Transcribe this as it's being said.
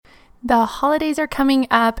The holidays are coming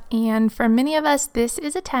up, and for many of us, this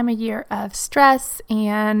is a time of year of stress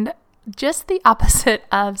and just the opposite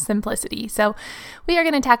of simplicity. So we are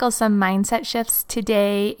going to tackle some mindset shifts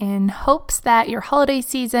today in hopes that your holiday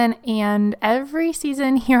season and every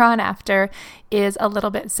season here on after is a little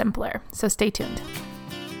bit simpler. So stay tuned.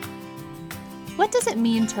 What does it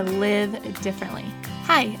mean to live differently?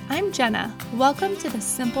 Hi, I'm Jenna. Welcome to the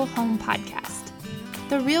Simple Home Podcast.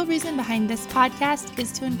 The real reason behind this podcast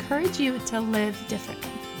is to encourage you to live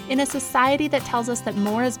differently. In a society that tells us that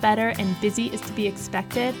more is better and busy is to be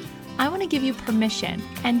expected, I want to give you permission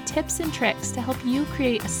and tips and tricks to help you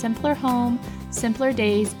create a simpler home, simpler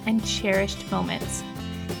days, and cherished moments.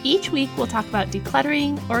 Each week, we'll talk about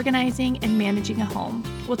decluttering, organizing, and managing a home.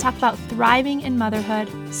 We'll talk about thriving in motherhood,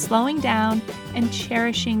 slowing down, and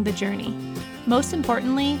cherishing the journey. Most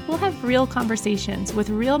importantly, we'll have real conversations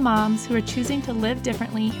with real moms who are choosing to live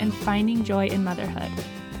differently and finding joy in motherhood.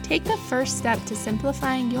 Take the first step to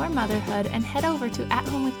simplifying your motherhood and head over to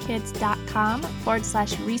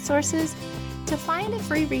athomewithkids.com/resources to find a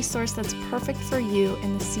free resource that's perfect for you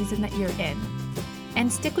in the season that you're in.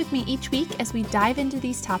 And stick with me each week as we dive into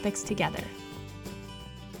these topics together.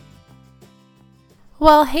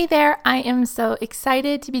 Well, hey there. I am so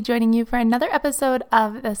excited to be joining you for another episode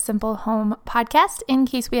of the Simple Home Podcast. In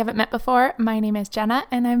case we haven't met before, my name is Jenna,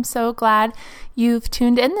 and I'm so glad you've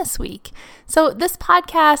tuned in this week. So this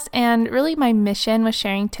podcast and really my mission with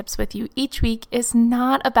sharing tips with you each week is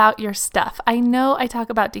not about your stuff. I know I talk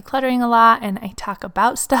about decluttering a lot and I talk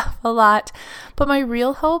about stuff a lot, but my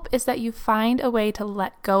real hope is that you find a way to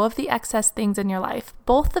let go of the excess things in your life,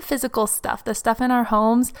 both the physical stuff, the stuff in our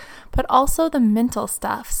homes, but also the mental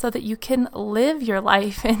stuff, so that you can live your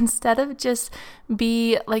life instead of just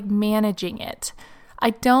be like managing it.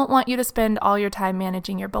 I don't want you to spend all your time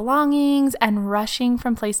managing your belongings and rushing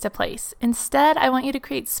from place to place. Instead, I want you to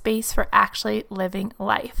create space for actually living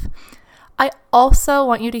life. I also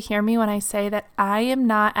want you to hear me when I say that I am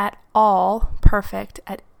not at all perfect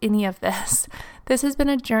at any of this. This has been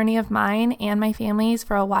a journey of mine and my family's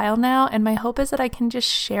for a while now, and my hope is that I can just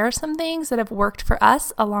share some things that have worked for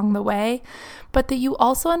us along the way, but that you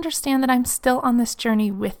also understand that I'm still on this journey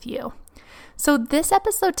with you. So this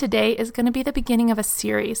episode today is going to be the beginning of a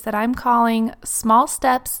series that I'm calling Small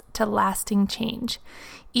Steps to Lasting Change.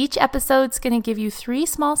 Each episode is going to give you 3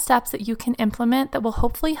 small steps that you can implement that will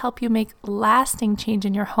hopefully help you make lasting change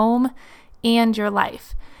in your home and your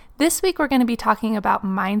life. This week, we're going to be talking about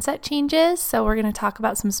mindset changes. So we're going to talk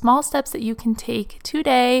about some small steps that you can take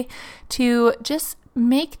today to just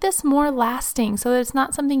make this more lasting so that it's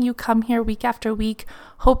not something you come here week after week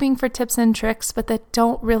hoping for tips and tricks, but that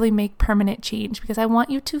don't really make permanent change, because I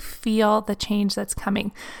want you to feel the change that's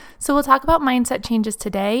coming. So we'll talk about mindset changes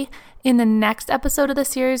today. In the next episode of the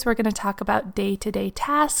series, we're going to talk about day-to-day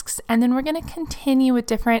tasks, and then we're going to continue with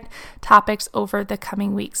different topics over the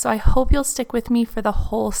coming weeks. So I hope you'll stick with me for the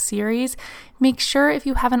whole series. Make sure, if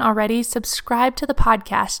you haven't already, subscribe to the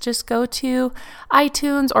podcast. Just go to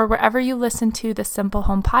iTunes or wherever you listen to the Simple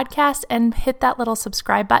Home Podcast and hit that little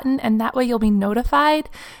subscribe button, and that way you'll be notified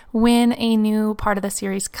when a new part of the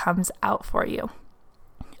series comes out for you.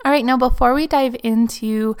 All right, now before we dive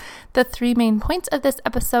into the 3 main points of this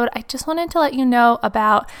episode, I just wanted to let you know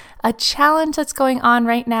about a challenge that's going on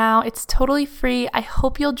right now. It's totally free. I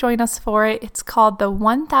hope you'll join us for it. It's called the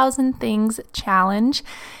 1,000 Things Challenge.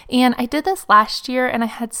 And I did this last year and I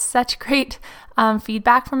had such great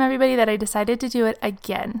feedback from everybody that I decided to do it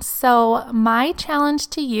again. So my challenge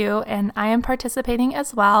to you, and I am participating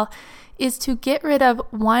as well, is to get rid of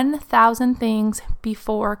 1,000 things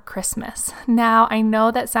before Christmas. Now, I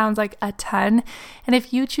know that sounds like a ton, and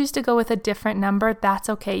if you choose to go with a different number, that's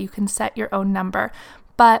okay. You can set your own number.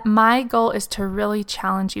 But my goal is to really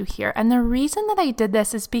challenge you here. And the reason that I did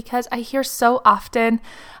this is because I hear so often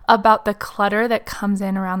about the clutter that comes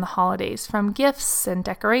in around the holidays, from gifts and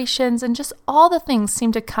decorations, and just all the things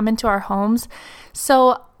seem to come into our homes.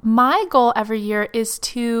 So my goal every year is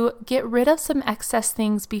to get rid of some excess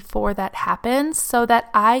things before that happens so that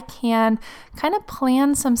I can kind of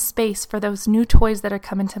plan some space for those new toys that are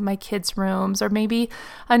coming to my kids' rooms, or maybe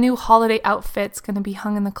a new holiday outfit's going to be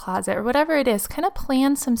hung in the closet, or whatever it is, kind of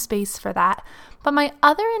plan some space for that. But my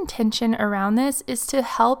other intention around this is to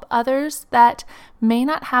help others that may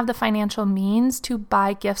not have the financial means to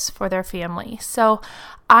buy gifts for their family. So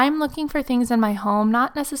I'm looking for things in my home,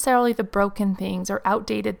 not necessarily the broken things or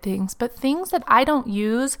outdated things, but things that I don't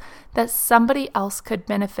use that somebody else could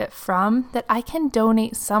benefit from, that I can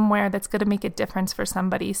donate somewhere that's going to make a difference for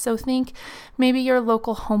somebody. So think maybe your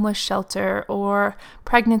local homeless shelter or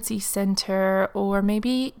pregnancy center, or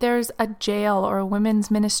maybe there's a jail or a women's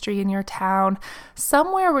ministry in your town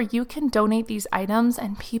somewhere where you can donate these items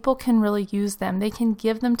and people can really use them. They can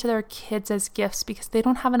give them to their kids as gifts because they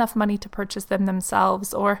don't have enough money to purchase them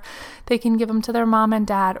themselves, or they can give them to their mom and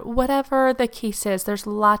dad, whatever the case is. There's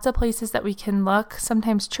lots of places that we can look.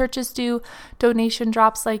 Sometimes churches do donation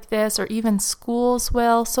drops like this, or even schools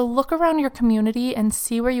will. So look around your community and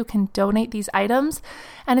see where you can donate these items.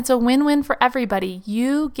 And it's a win-win for everybody.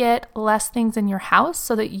 You get less things in your house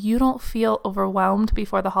so that you don't feel overwhelmed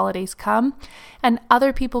before the holidays come, and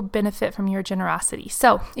other people benefit from your generosity.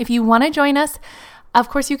 So if you want to join us, of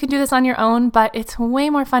course you can do this on your own, but it's way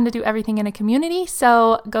more fun to do everything in a community.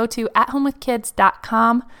 So go to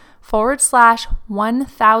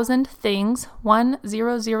athomewithkids.com/1000 things,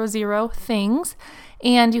 1000 things.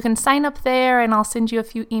 And you can sign up there, and I'll send you a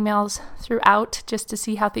few emails throughout just to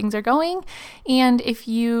see how things are going. And if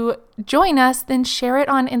you join us, then share it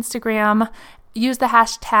on Instagram. Use the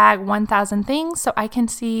hashtag 1000 things so I can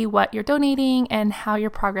see what you're donating and how your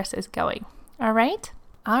progress is going. All right?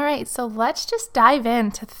 All right, so let's just dive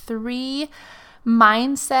into 3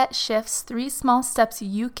 mindset shifts, 3 small steps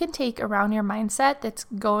you can take around your mindset that's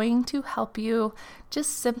going to help you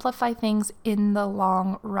just simplify things in the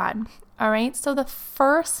long run. All right, so the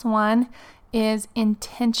first one is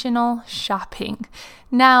intentional shopping.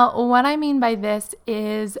 Now, what I mean by this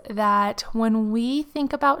is that when we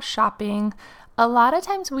think about shopping, a lot of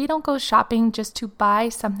times we don't go shopping just to buy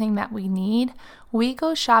something that we need. We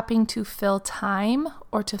go shopping to fill time,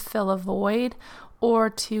 or to fill a void, or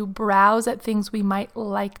to browse at things we might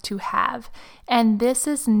like to have. And this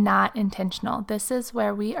is not intentional. This is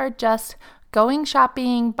where we are just going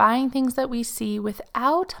shopping, buying things that we see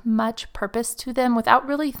without much purpose to them, without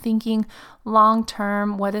really thinking long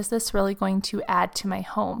term, what is this really going to add to my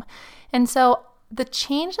home? And so the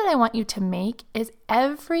change that I want you to make is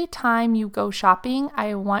every time you go shopping,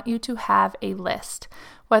 I want you to have a list.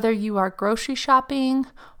 Whether you are grocery shopping,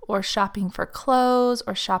 or shopping for clothes,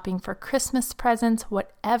 or shopping for Christmas presents,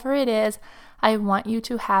 whatever it is, I want you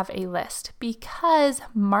to have a list, because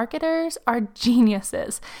marketers are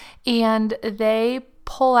geniuses and they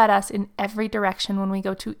pull at us in every direction when we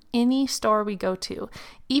go to any store we go to.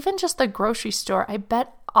 Even just the grocery store, I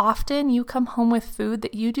bet often you come home with food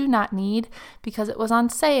that you do not need because it was on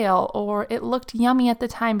sale, or it looked yummy at the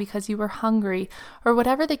time because you were hungry, or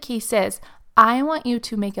whatever the case is. I want you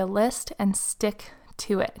to make a list and stick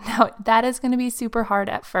to it. Now, that is going to be super hard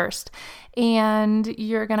at first, and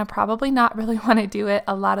you're going to probably not really want to do it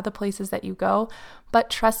a lot of the places that you go, but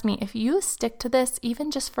trust me, if you stick to this even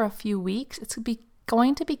just for a few weeks, it's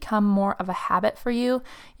going to become more of a habit for you.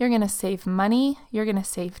 You're going to save money, you're going to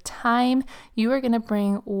save time, you are going to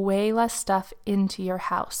bring way less stuff into your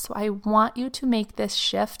house. So I want you to make this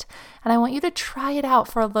shift, and I want you to try it out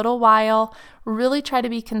for a little while, really try to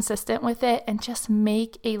be consistent with it, and just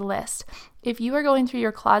make a list. If you are going through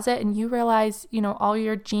your closet and you realize, all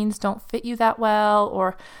your jeans don't fit you that well,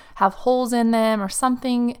 or have holes in them or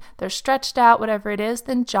something, they're stretched out, whatever it is,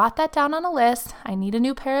 then jot that down on a list. I need a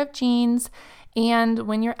new pair of jeans. And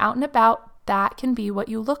when you're out and about, that can be what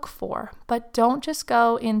you look for. But don't just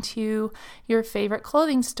go into your favorite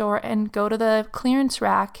clothing store and go to the clearance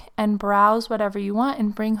rack and browse whatever you want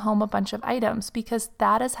and bring home a bunch of items, because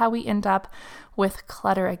that is how we end up with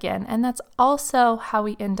clutter again. And that's also how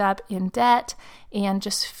we end up in debt and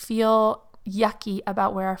just feel yucky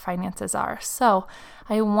about where our finances are. So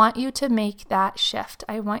I want you to make that shift.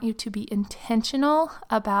 I want you to be intentional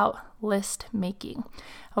about list making.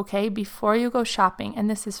 Okay, before you go shopping, and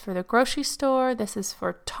this is for the grocery store, this is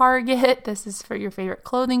for Target, this is for your favorite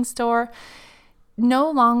clothing store. No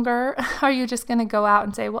longer are you just going to go out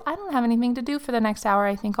and say, well, I don't have anything to do for the next hour.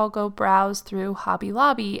 I think I'll go browse through Hobby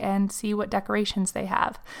Lobby and see what decorations they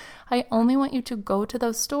have. I only want you to go to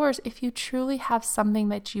those stores if you truly have something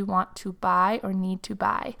that you want to buy or need to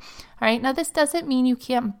buy. All right, now this doesn't mean you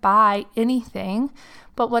can't buy anything,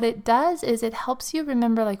 but what it does is it helps you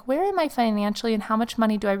remember, where am I financially and how much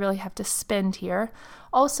money do I really have to spend here?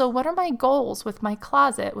 Also, what are my goals with my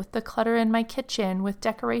closet, with the clutter in my kitchen, with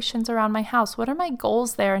decorations around my house? What are my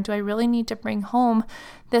goals there? And do I really need to bring home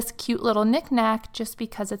this cute little knickknack just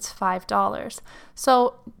because it's $5?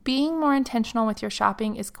 So being more intentional with your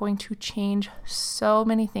shopping is going to change so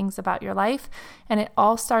many things about your life. And it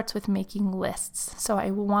all starts with making lists. So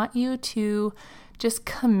I want you to just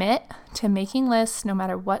commit to making lists no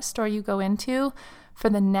matter what store you go into for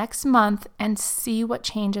the next month and see what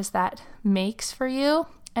changes that makes for you.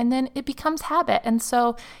 And then it becomes habit. And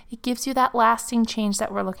so it gives you that lasting change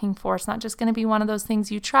that we're looking for. It's not just going to be one of those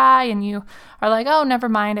things you try and you are like, oh, never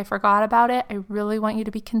mind, I forgot about it. I really want you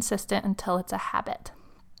to be consistent until it's a habit.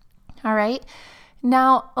 All right.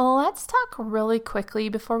 Now, let's talk really quickly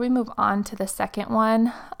before we move on to the second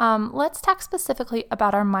one. Let's talk specifically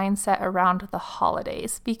about our mindset around the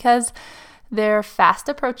holidays because they're fast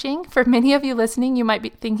approaching. For many of you listening, you might be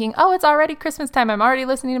thinking, oh, it's already Christmas time. I'm already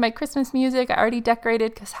listening to my Christmas music. I already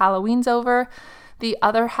decorated because Halloween's over. The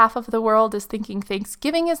other half of the world is thinking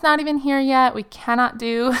Thanksgiving is not even here yet. We cannot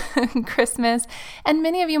do Christmas. And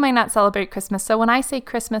many of you might not celebrate Christmas. So when I say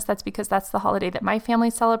Christmas, that's because that's the holiday that my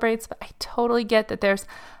family celebrates. But I totally get that there's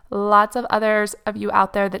lots of others of you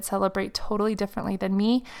out there that celebrate totally differently than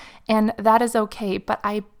me, and that is okay. But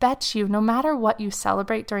I bet you, no matter what you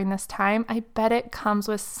celebrate during this time, I bet it comes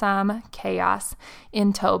with some chaos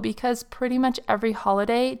in tow because pretty much every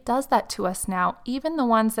holiday does that to us now, even the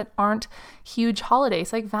ones that aren't huge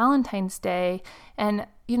holidays like Valentine's Day and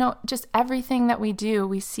just everything that we do.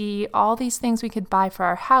 We see all these things we could buy for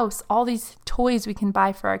our house, all these toys we can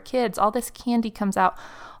buy for our kids, all this candy comes out.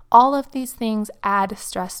 All of these things add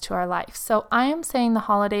stress to our life. So I am saying the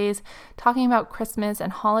holidays, talking about Christmas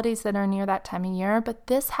and holidays that are near that time of year, but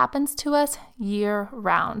this happens to us year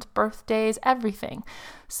round, birthdays, everything.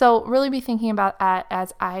 So really be thinking about that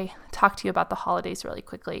as I talk to you about the holidays really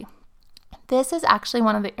quickly. This is actually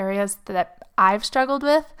one of the areas that I've struggled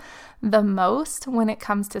with the most when it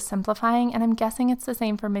comes to simplifying, and I'm guessing it's the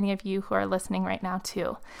same for many of you who are listening right now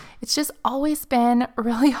too. It's just always been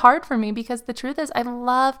really hard for me because the truth is I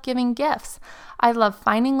love giving gifts. I love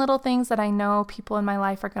finding little things that I know people in my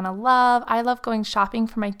life are going to love. I love going shopping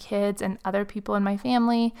for my kids and other people in my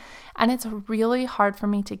family, and it's really hard for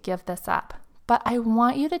me to give this up. But I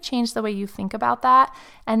want you to change the way you think about that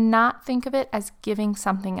and not think of it as giving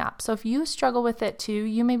something up. So if you struggle with it too,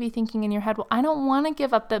 you may be thinking in your head, well, I don't want to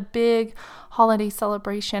give up the big holiday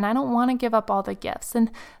celebration. I don't want to give up all the gifts.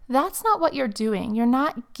 And that's not what you're doing. You're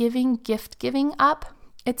not giving up.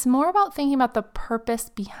 It's more about thinking about the purpose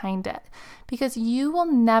behind it because you will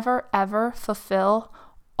never, ever fulfill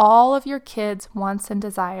all of your kids' wants and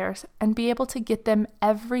desires and be able to get them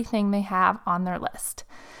everything they have on their list.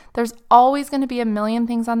 There's always going to be a million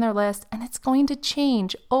things on their list, and it's going to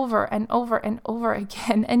change over and over and over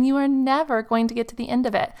again, and you are never going to get to the end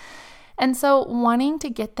of it. And so wanting to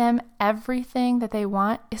get them everything that they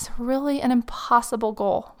want is really an impossible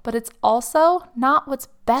goal, but it's also not what's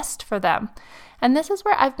best for them. And this is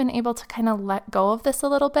where I've been able to kind of let go of this a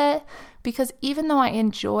little bit because even though I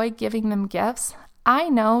enjoy giving them gifts, I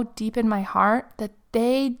know deep in my heart that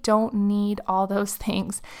they don't need all those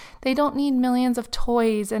things. They don't need millions of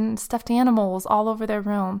toys and stuffed animals all over their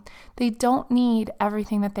room. They don't need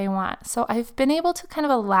everything that they want. So I've been able to kind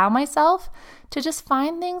of allow myself to just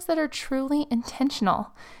find things that are truly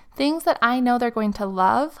intentional, things that I know they're going to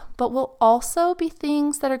love, but will also be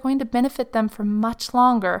things that are going to benefit them for much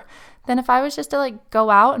longer than if I was just to go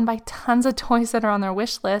out and buy tons of toys that are on their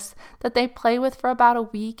wish list that they play with for about a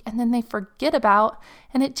week and then they forget about,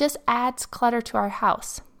 and it just adds clutter to our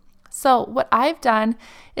house. So what I've done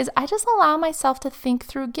is I just allow myself to think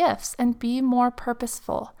through gifts and be more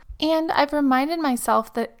purposeful. And I've reminded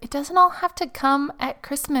myself that it doesn't all have to come at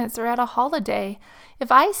Christmas or at a holiday.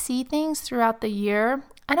 If I see things throughout the year,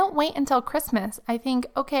 I don't wait until Christmas. I think,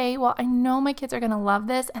 okay, well, I know my kids are going to love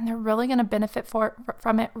this and they're really going to benefit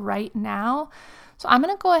from it right now. So I'm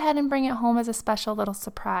going to go ahead and bring it home as a special little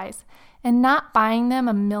surprise. And not buying them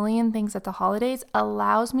a million things at the holidays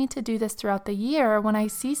allows me to do this throughout the year when I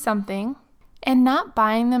see something. And not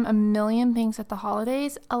buying them a million things at the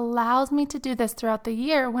holidays allows me to do this throughout the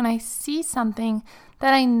year when I see something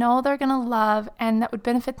that I know they're going to love and that would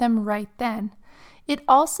benefit them right then. It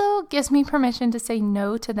also gives me permission to say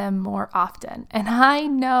no to them more often. And I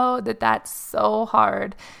know that that's so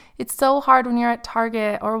hard. It's so hard when you're at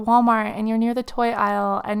Target or Walmart and you're near the toy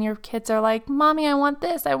aisle and your kids are like, Mommy, I want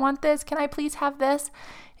this. Can I please have this?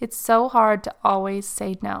 It's so hard to always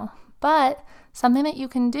say no. But something that you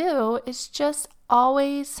can do is just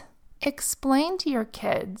always explain to your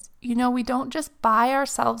kids, we don't just buy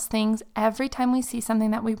ourselves things every time we see something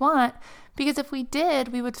that we want, because if we did,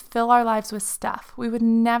 we would fill our lives with stuff. We would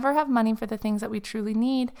never have money for the things that we truly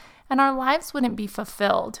need, and our lives wouldn't be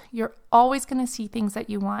fulfilled. You're always going to see things that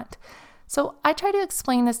you want. So I try to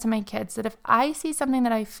explain this to my kids that if I see something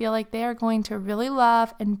that I feel like they are going to really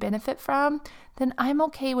love and benefit from, then I'm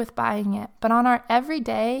okay with buying it. But on our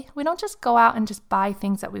everyday, we don't just go out and just buy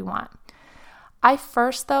things that we want. I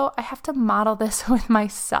have to model this with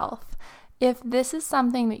myself. If this is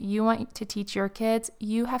something that you want to teach your kids,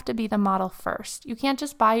 you have to be the model first. You can't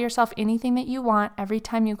just buy yourself anything that you want every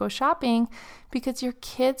time you go shopping because your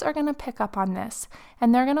kids are going to pick up on this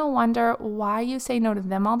and they're going to wonder why you say no to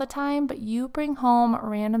them all the time, but you bring home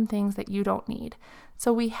random things that you don't need.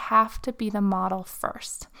 So we have to be the model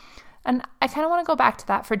first. And I kind of want to go back to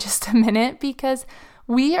that for just a minute because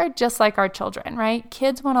we are just like our children, right?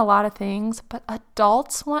 Kids want a lot of things, but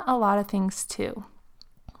adults want a lot of things too.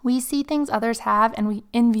 We see things others have and we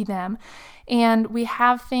envy them, and we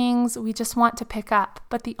have things we just want to pick up.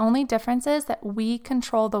 But the only difference is that we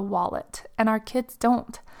control the wallet and our kids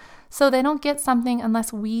don't. So they don't get something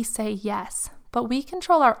unless we say yes. But we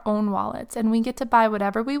control our own wallets and we get to buy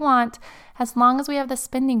whatever we want as long as we have the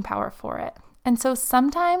spending power for it. And so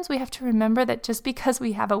sometimes we have to remember that just because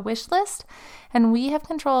we have a wish list and we have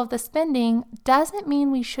control of the spending doesn't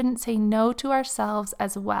mean we shouldn't say no to ourselves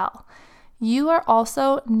as well. You are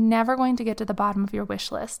also never going to get to the bottom of your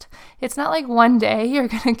wish list. It's not like one day you're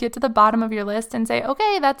going to get to the bottom of your list and say,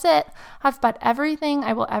 okay, that's it. I've bought everything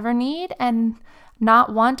I will ever need and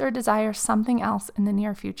not want or desire something else in the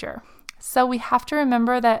near future. So we have to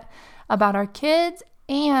remember that about our kids,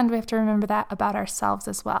 and we have to remember that about ourselves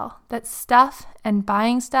as well. That stuff and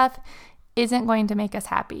buying stuff isn't going to make us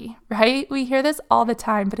happy, right? We hear this all the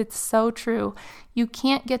time, but it's so true. You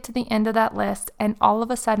can't get to the end of that list and all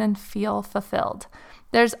of a sudden feel fulfilled.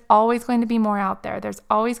 There's always going to be more out there. There's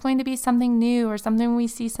always going to be something new or something we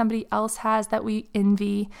see somebody else has that we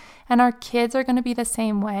envy. And our kids are going to be the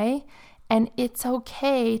same way. And it's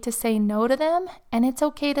okay to say no to them, and it's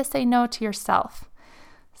okay to say no to yourself.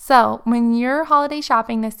 So when you're holiday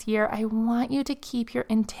shopping this year, I want you to keep your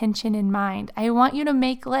intention in mind. I want you to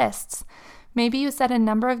make lists. Maybe you set a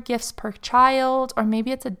number of gifts per child, or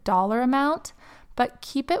maybe it's a dollar amount, but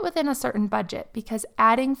keep it within a certain budget because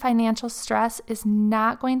adding financial stress is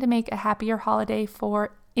not going to make a happier holiday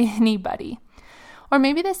for anybody. Or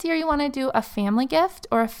maybe this year you want to do a family gift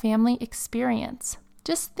or a family experience.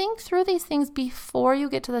 Just think through these things before you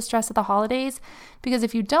get to the stress of the holidays, because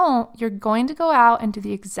if you don't, you're going to go out and do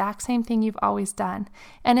the exact same thing you've always done.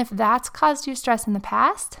 And if that's caused you stress in the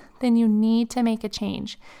past, then you need to make a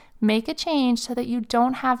change. Make a change so that you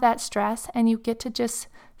don't have that stress and you get to just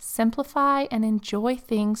simplify and enjoy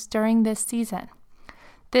things during this season.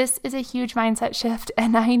 This is a huge mindset shift,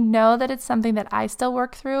 and I know that it's something that I still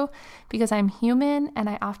work through because I'm human and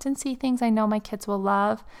I often see things I know my kids will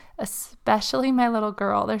love, especially my little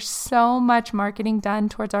girl. There's so much marketing done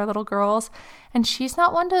towards our little girls, and she's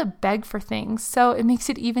not one to beg for things, so it makes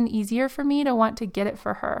it even easier for me to want to get it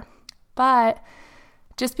for her. But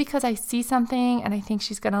just because I see something and I think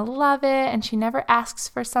she's going to love it and she never asks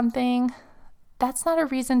for something, that's not a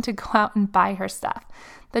reason to go out and buy her stuff.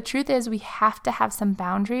 The truth is we have to have some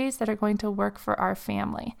boundaries that are going to work for our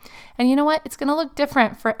family. And you know what? It's going to look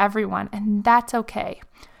different for everyone, and that's okay.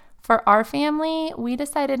 For our family, we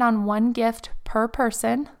decided on one gift per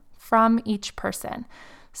person from each person.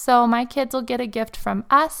 So my kids will get a gift from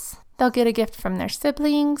us. They'll get a gift from their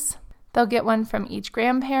siblings. They'll get one from each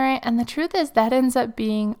grandparent. And the truth is that ends up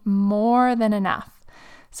being more than enough.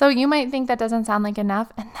 So you might think that doesn't sound like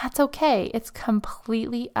enough, and that's okay. It's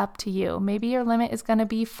completely up to you. Maybe your limit is going to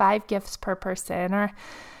be 5 gifts per person, or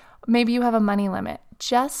maybe you have a money limit.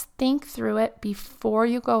 Just think through it before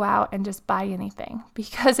you go out and just buy anything.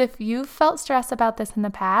 Because if you felt stressed about this in the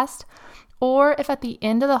past, or if at the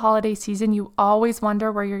end of the holiday season you always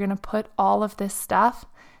wonder where you're going to put all of this stuff,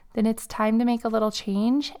 then it's time to make a little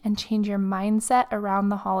change and change your mindset around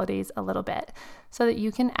the holidays a little bit so that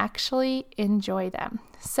you can actually enjoy them.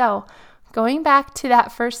 So going back to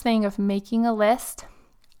that first thing of making a list,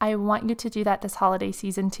 I want you to do that this holiday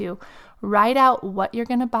season too. Write out what you're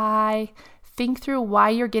going to buy, think through why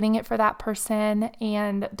you're getting it for that person,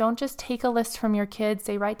 and don't just take a list from your kids,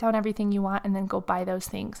 say write down everything you want and then go buy those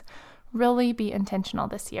things. Really be intentional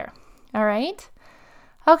this year. All right?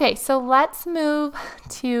 Okay, so let's move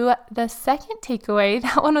to the second takeaway.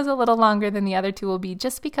 That one was a little longer than the other two will be,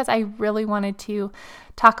 just because I really wanted to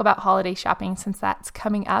talk about holiday shopping since that's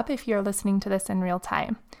coming up if you're listening to this in real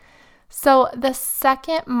time. So the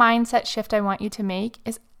second mindset shift I want you to make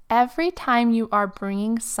is every time you are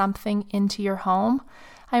bringing something into your home,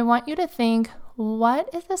 I want you to think,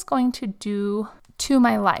 what is this going to do to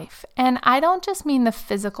my life? And I don't just mean the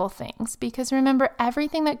physical things, because remember,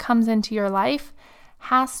 everything that comes into your life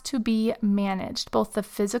has to be managed, both the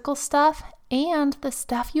physical stuff and the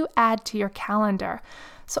stuff you add to your calendar.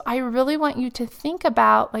 So I really want you to think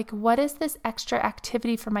about, like, what is this extra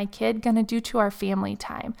activity for my kid going to do to our family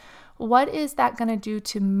time? What is that going to do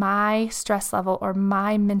to my stress level or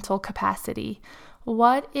my mental capacity?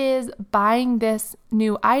 What is buying this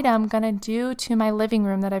new item going to do to my living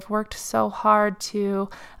room that I've worked so hard to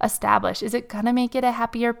establish? Is it going to make it a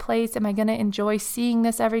happier place? Am I going to enjoy seeing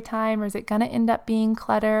this every time, or is it going to end up being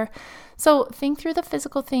clutter? So think through the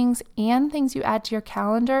physical things and things you add to your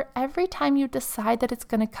calendar every time you decide that it's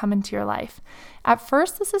going to come into your life. At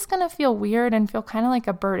first, this is going to feel weird and feel kind of like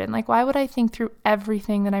a burden. Like, why would I think through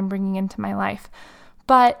everything that I'm bringing into my life?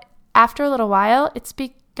 But after a little while, it's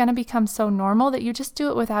going to become so normal that you just do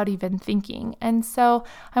it without even thinking. And so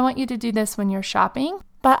I want you to do this when you're shopping.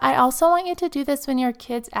 But I also want you to do this when your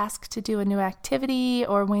kids ask to do a new activity,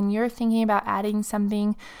 or when you're thinking about adding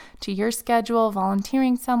something to your schedule,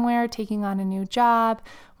 volunteering somewhere, taking on a new job,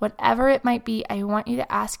 whatever it might be. I want you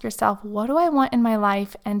to ask yourself, what do I want in my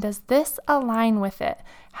life? And does this align with it?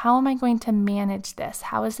 How am I going to manage this?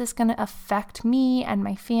 How is this going to affect me and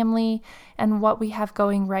my family and what we have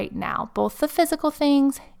going right now? Both the physical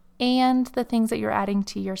things and the things that you're adding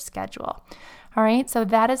to your schedule. All right, so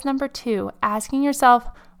that is number 2, asking yourself,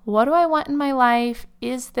 what do I want in my life?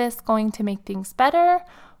 Is this going to make things better,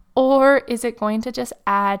 or is it going to just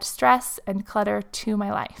add stress and clutter to my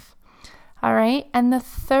life? All right, and the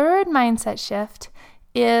third mindset shift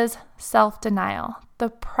is self-denial.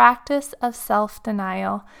 The practice of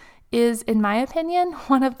self-denial is, in my opinion,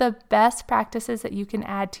 one of the best practices that you can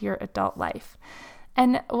add to your adult life.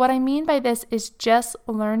 And what I mean by this is just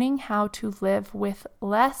learning how to live with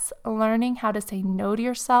less, learning how to say no to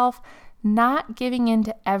yourself, not giving in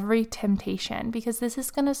to every temptation, because this is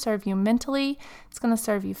going to serve you mentally, it's going to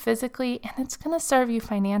serve you physically, and it's going to serve you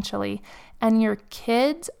financially. And your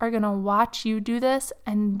kids are going to watch you do this,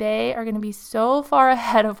 and they are going to be so far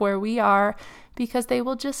ahead of where we are because they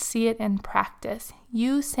will just see it in practice.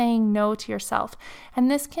 You saying no to yourself. And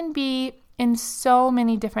this can be in so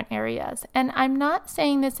many different areas. And I'm not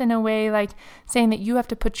saying this in a way like saying that you have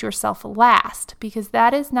to put yourself last, because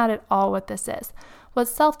that is not at all what this is. What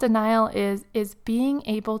self-denial is being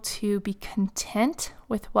able to be content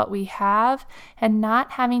with what we have and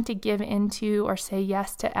not having to give into or say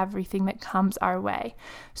yes to everything that comes our way.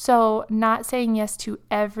 So not saying yes to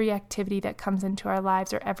every activity that comes into our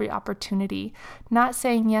lives or every opportunity, not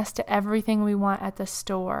saying yes to everything we want at the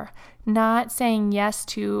store, not saying yes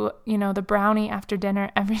to, the brownie after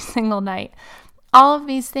dinner every single night. All of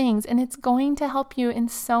these things, and it's going to help you in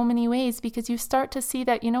so many ways because you start to see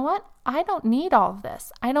that, I don't need all of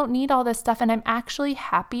this. I don't need all this stuff, and I'm actually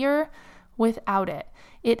happier without it.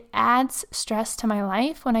 It adds stress to my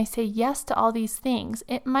life when I say yes to all these things.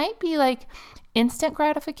 It might be like instant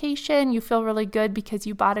gratification. You feel really good because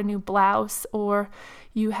you bought a new blouse or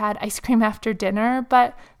you had ice cream after dinner,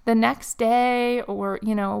 but the next day or,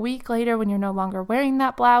 a week later when you're no longer wearing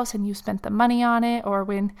that blouse and you spent the money on it, or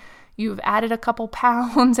when you've added a couple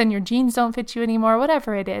pounds and your jeans don't fit you anymore,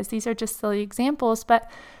 whatever it is. These are just silly examples, but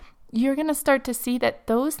you're going to start to see that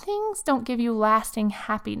those things don't give you lasting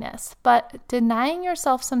happiness. But denying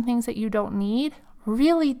yourself some things that you don't need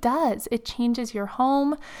really does. It changes your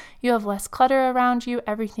home. You have less clutter around you.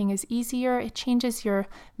 Everything is easier. It changes your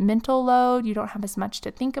mental load. You don't have as much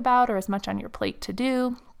to think about or as much on your plate to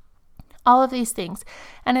do. All of these things.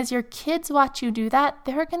 And as your kids watch you do that,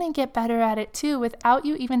 they're going to get better at it too without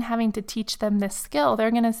you even having to teach them this skill.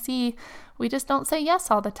 They're going to see we just don't say yes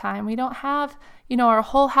all the time. We don't have, our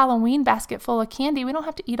whole Halloween basket full of candy. We don't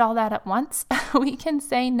have to eat all that at once. We can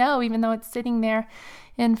say no, even though it's sitting there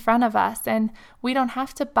in front of us. And we don't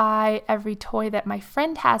have to buy every toy that my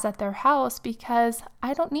friend has at their house because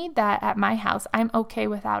I don't need that at my house. I'm okay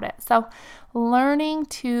without it. So learning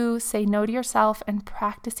to say no to yourself and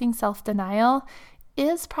practicing self-denial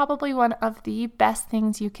is probably one of the best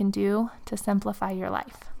things you can do to simplify your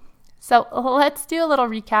life. So let's do a little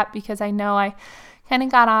recap because I know I kind of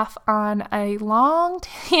got off on a long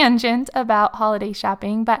tangent about holiday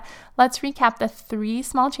shopping, but let's recap the 3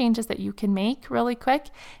 small changes that you can make really quick.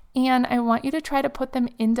 And I want you to try to put them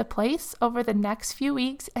into place over the next few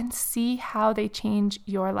weeks and see how they change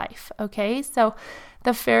your life. Okay, so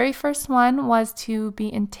the very first one was to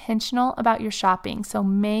be intentional about your shopping. So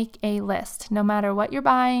make a list. No matter what you're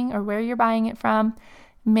buying or where you're buying it from,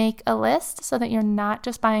 make a list so that you're not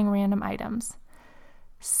just buying random items.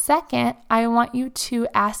 Second, I want you to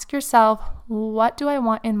ask yourself, what do I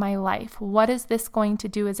want in my life? What is this going to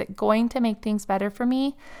do? Is it going to make things better for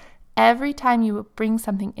me? Every time you bring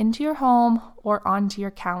something into your home or onto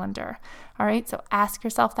your calendar. All right, so ask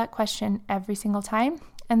yourself that question every single time.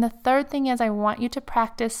 And the third thing is I want you to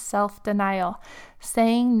practice self-denial,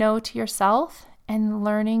 saying no to yourself and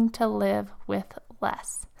learning to live with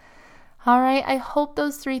less. All right, I hope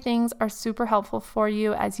those 3 things are super helpful for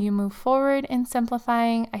you as you move forward in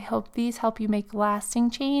simplifying. I hope these help you make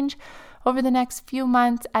lasting change over the next few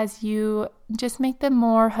months as you just make them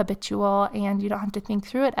more habitual and you don't have to think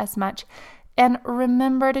through it as much. And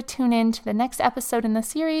remember to tune in to the next episode in the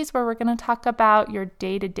series where we're going to talk about your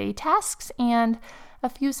day-to-day tasks and a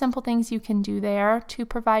few simple things you can do there to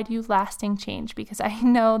provide you lasting change, because I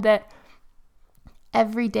know that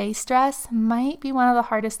everyday stress might be one of the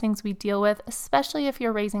hardest things we deal with, especially if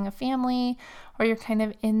you're raising a family or you're kind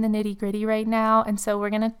of in the nitty-gritty right now. And so we're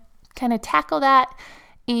going to kind of tackle that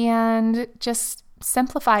and just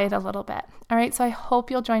simplify it a little bit. All right, so I hope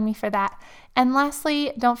you'll join me for that. And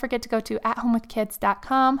lastly, don't forget to go to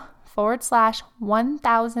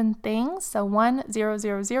athomewithkids.com/1000 things, so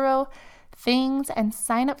 1000 things, and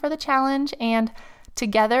sign up for the challenge. And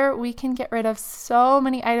together we can get rid of so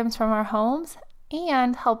many items from our homes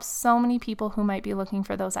and help so many people who might be looking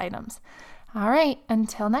for those items. All right,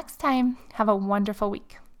 until next time, have a wonderful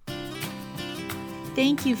week.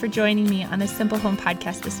 Thank you for joining me on the Simple Home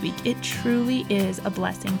Podcast this week. It truly is a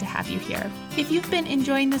blessing to have you here. If you've been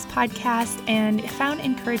enjoying this podcast and found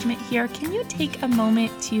encouragement here, can you take a moment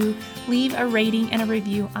to leave a rating and a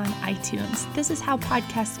review on iTunes? This is how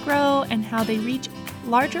podcasts grow and how they reach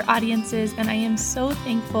larger audiences, and I am so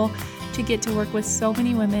thankful to get to work with so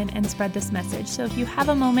many women and spread this message. So if you have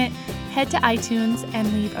a moment, head to iTunes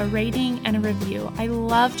and leave a rating and a review. I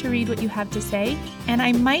love to read what you have to say, and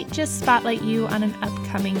I might just spotlight you on an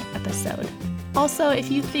upcoming episode. Also,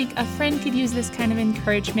 if you think a friend could use this kind of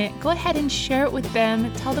encouragement, go ahead and share it with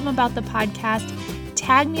them. Tell them about the podcast.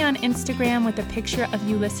 Tag me on Instagram with a picture of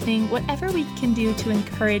you listening, whatever we can do to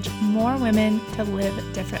encourage more women to live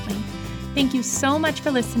differently. Thank you so much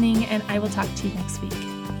for listening, and I will talk to you next week.